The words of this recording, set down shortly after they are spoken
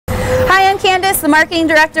Hi, I'm Candace, the Marketing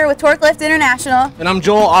Director with Torklift International. And I'm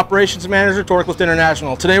Joel, Operations Manager, Torklift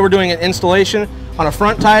International. Today we're doing an installation on a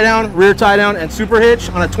front tie-down, rear tie-down, and super hitch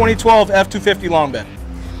on a 2012 F250 long bed.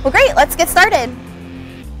 Well, great, let's get started.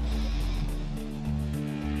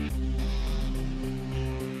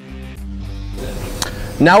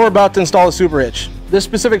 Now we're about to install the super hitch. This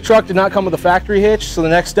specific truck did not come with a factory hitch, so the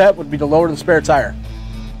next step would be to lower the spare tire.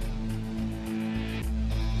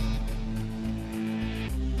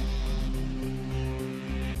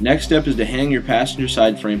 Next step is to hang your passenger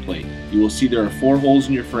side frame plate. You will see there are 4 holes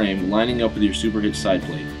in your frame lining up with your super hitch side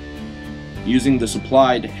plate. Using the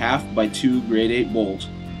supplied 1/2x2 grade 8 bolt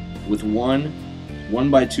with one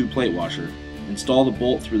 1x2 plate washer, install the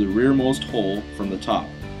bolt through the rearmost hole from the top.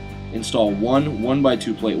 Install one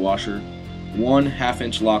 1x2 plate washer, one 1/2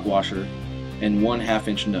 inch lock washer, and one 1/2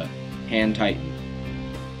 inch nut. Hand tighten.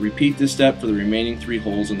 Repeat this step for the remaining 3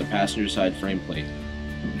 holes in the passenger side frame plate.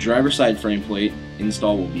 Driver side frame plate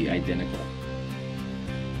install will be identical.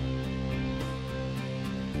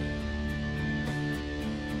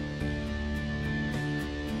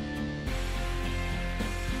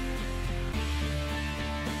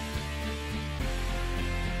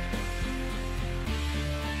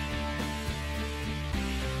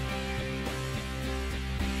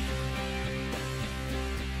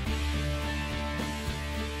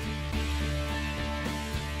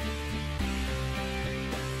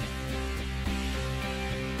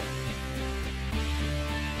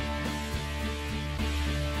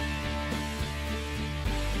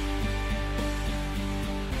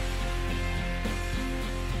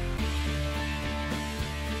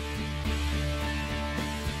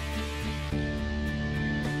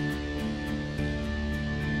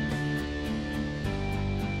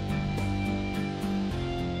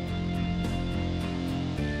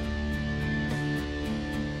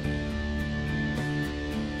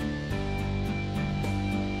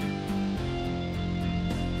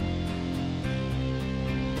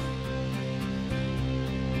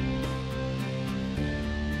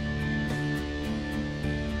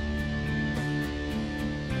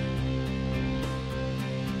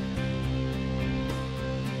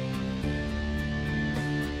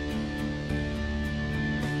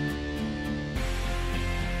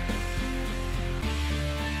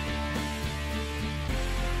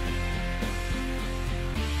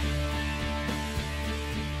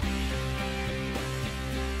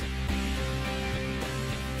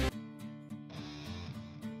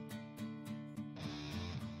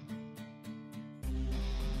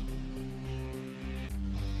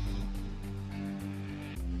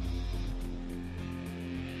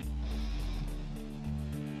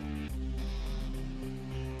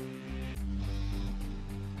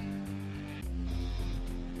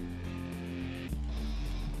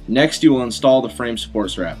 Next, you will install the frame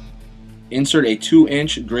support strap. Insert a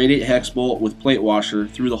 2-inch grade 8 hex bolt with plate washer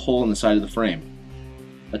through the hole in the side of the frame.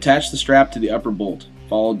 Attach the strap to the upper bolt,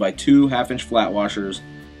 followed by 2 1/2 inch flat washers,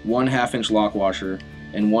 one 1/2 inch lock washer,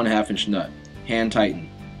 and one 1/2 inch nut. Hand tighten.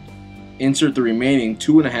 Insert the remaining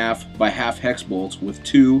 2.5 by 1/2 hex bolts with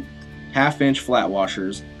 2 1/2 inch flat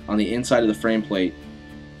washers on the inside of the frame plate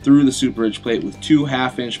through the super hitch plate with 2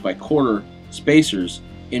 1/2 inch by 1/4 spacers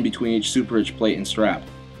in between each super hitch plate and strap.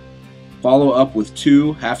 Follow up with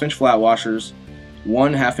 2 1/2 inch flat washers,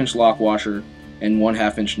 one 1/2 inch lock washer, and one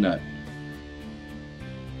 1/2 inch nut.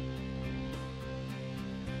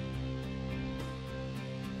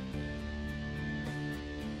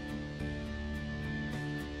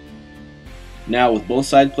 Now, with both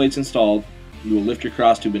side plates installed, you will lift your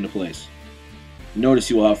cross tube into place.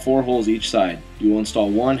 Notice you will have 4 holes each side. You will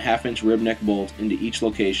install one 1/2 inch rib neck bolt into each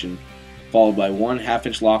location, followed by one 1/2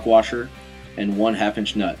 inch lock washer and one 1/2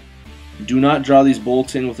 inch nut. Do not draw these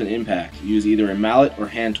bolts in with an impact. Use either a mallet or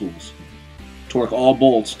hand tools. Torque all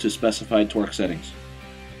bolts to specified torque settings.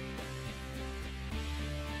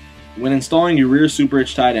 When installing your rear super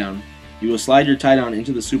hitch tie-down, you will slide your tie-down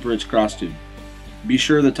into the super hitch cross tube. Be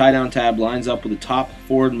sure the tie-down tab lines up with the top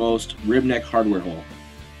forwardmost rib neck hardware hole.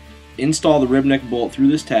 Install the rib neck bolt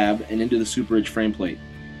through this tab and into the super hitch frame plate.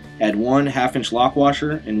 Add one 1/2 inch lock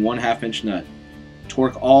washer and one 1/2 inch nut.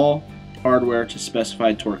 Torque all hardware to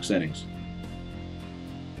specified torque settings.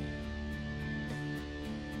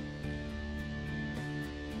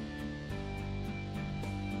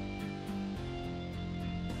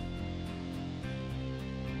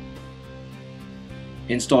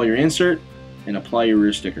 Install your insert and apply your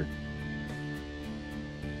rear sticker.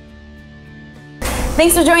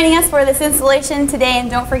 Thanks for joining us for this installation today,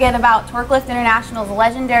 and don't forget about Torklift International's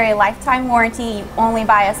legendary lifetime warranty. You only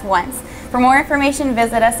buy us once. For more information,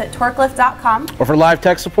 visit us at torklift.com. Or for live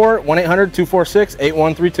tech support,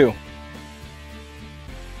 1-800-246-8132.